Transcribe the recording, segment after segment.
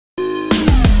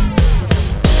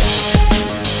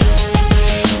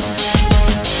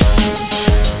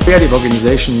creative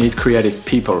organization need creative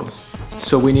people.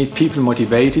 So we need people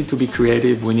motivated to be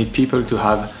creative. We need people to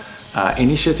have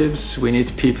initiatives. We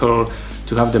need people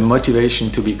to have the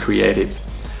motivation to be creative.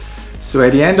 So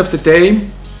at the end of the day,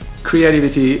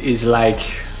 creativity is like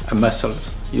a muscle.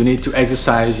 You need to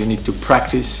exercise, you need to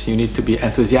practice, you need to be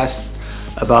enthusiastic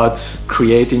about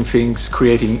creating things,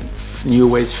 creating new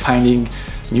ways, finding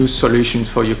new solutions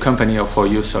for your company or for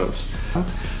yourselves.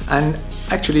 And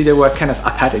actually they were kind of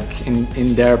apathic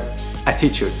in their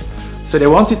attitude. So they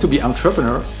wanted to be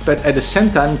entrepreneur, but at the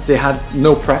same time they had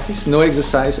no practice, no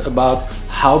exercise about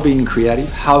how being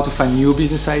creative, how to find new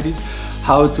business ideas,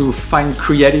 how to find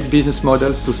creative business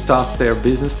models to start their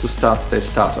business, to start their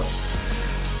startup.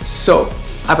 So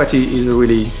apathy is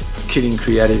really killing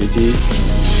creativity.